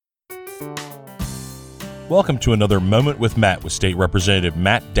Welcome to another Moment with Matt with State Representative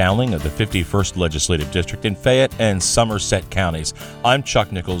Matt Dowling of the 51st Legislative District in Fayette and Somerset counties. I'm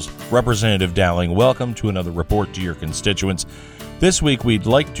Chuck Nichols, Representative Dowling. Welcome to another report to your constituents. This week, we'd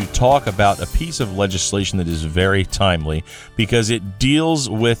like to talk about a piece of legislation that is very timely because it deals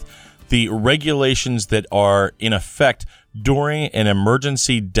with the regulations that are in effect during an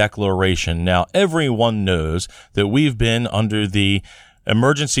emergency declaration. Now, everyone knows that we've been under the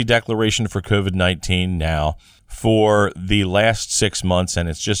emergency declaration for COVID-19 now for the last 6 months, and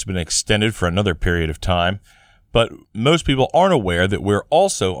it's just been extended for another period of time. But most people aren't aware that we're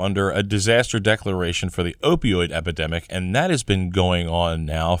also under a disaster declaration for the opioid epidemic, and that has been going on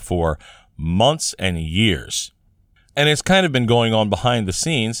now for months and years. And it's kind of been going on behind the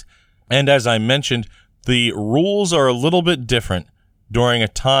scenes, and as I mentioned, the rules are a little bit different during a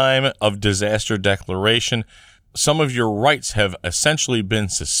time of disaster declaration. Some of your rights have essentially been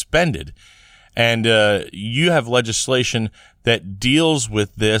suspended, and you have legislation that deals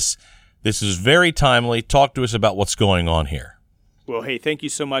with this. This is very timely. Talk to us about what's going on here. Well, hey, thank you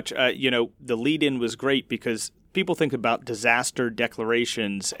so much. The lead-in was great because people think about disaster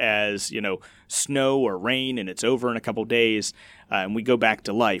declarations as, snow or rain, and it's over in a couple days, and we go back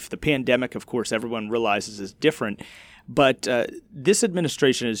to life. The pandemic, of course, everyone realizes is different. But this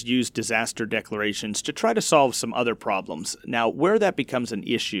administration has used disaster declarations to try to solve some other problems. Now, where that becomes an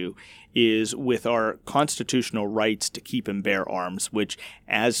issue is with our constitutional rights to keep and bear arms, which,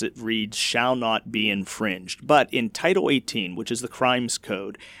 as it reads, shall not be infringed. But in Title 18, which is the Crimes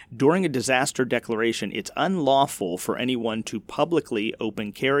Code, during a disaster declaration, it's unlawful for anyone to publicly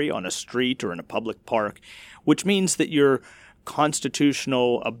open carry on a street or in a public park, which means that your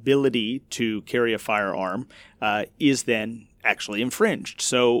constitutional ability to carry a firearm is then actually infringed.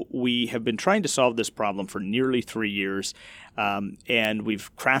 So we have been trying to solve this problem for nearly 3 years, and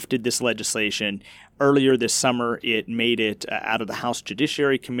we've crafted this legislation. Earlier this summer, it made it out of the House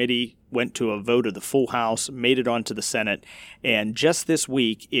Judiciary Committee, went to a vote of the full House, made it onto the Senate, and just this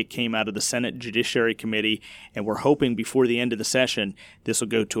week, it came out of the Senate Judiciary Committee, and we're hoping before the end of the session, this will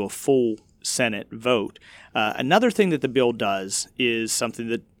go to a full Senate vote. Another thing that the bill does is something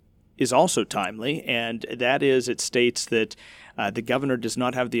that is also timely, and that is it states that the governor does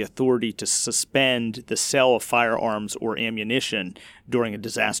not have the authority to suspend the sale of firearms or ammunition during a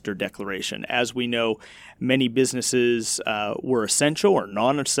disaster declaration. As we know, many businesses were essential or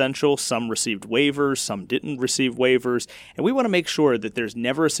non-essential. Some received waivers, some didn't receive waivers. And we want to make sure that there's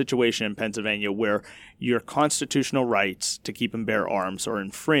never a situation in Pennsylvania where your constitutional rights to keep and bear arms are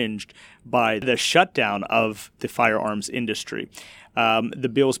infringed by the shutdown of the firearms industry.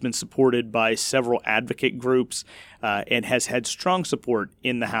 The bill's been supported by several advocate groups and has had strong support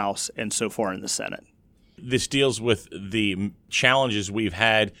in the House and so far in the Senate. This deals with the challenges we've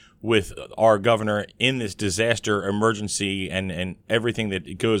had with our governor in this disaster emergency and everything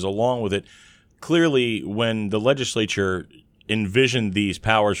that goes along with it. Clearly, when the legislature envisioned these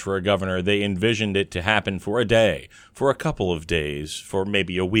powers for a governor, they envisioned it to happen for a day, for a couple of days, for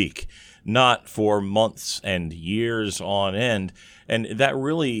maybe a week, not for months and years on end. And that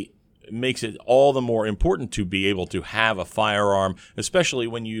really makes it all the more important to be able to have a firearm, especially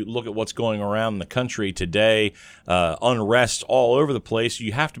when you look at what's going around the country today, unrest all over the place.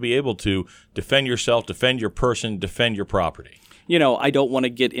 You have to be able to defend yourself, defend your person, defend your property. I don't want to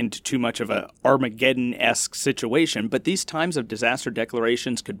get into too much of a Armageddon-esque situation, but these times of disaster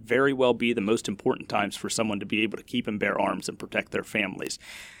declarations could very well be the most important times for someone to be able to keep and bear arms and protect their families.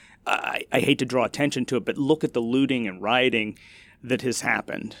 I hate to draw attention to it, but look at the looting and rioting that has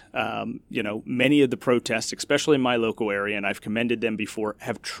happened. Many of the protests, especially in my local area, and I've commended them before,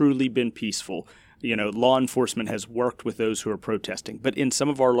 have truly been peaceful. Law enforcement has worked with those who are protesting. But in some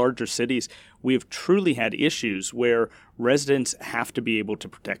of our larger cities, we have truly had issues where residents have to be able to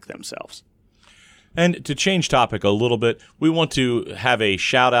protect themselves. And to change topic a little bit, we want to have a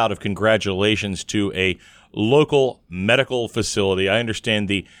shout out of congratulations to a local medical facility. I understand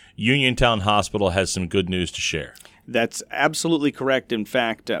the Uniontown Hospital has some good news to share. That's absolutely correct. In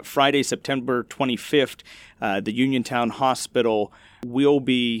fact, Friday, September 25th, the Uniontown Hospital will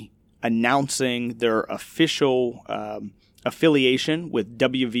be announcing their official affiliation with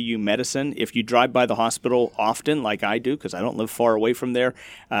WVU Medicine. If you drive by the hospital often, like I do, because I don't live far away from there,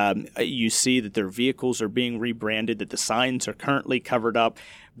 you see that their vehicles are being rebranded, that the signs are currently covered up.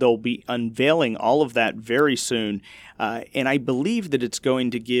 They'll be unveiling all of that very soon, and I believe that it's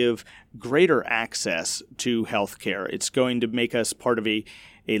going to give greater access to healthcare. It's going to make us part of a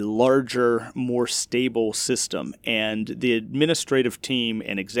larger, more stable system. And the administrative team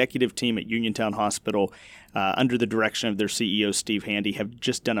and executive team at Uniontown Hospital, under the direction of their CEO, Steve Handy, have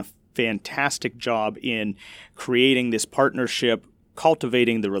just done a fantastic job in creating this partnership,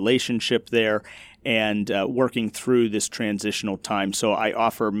 cultivating the relationship there, and working through this transitional time. So I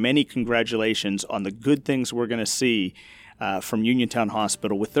offer many congratulations on the good things we're going to see from Uniontown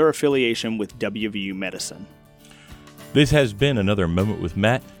Hospital with their affiliation with WVU Medicine. This has been another Moment with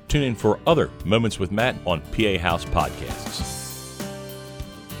Matt. Tune in for other Moments with Matt on PA House Podcasts.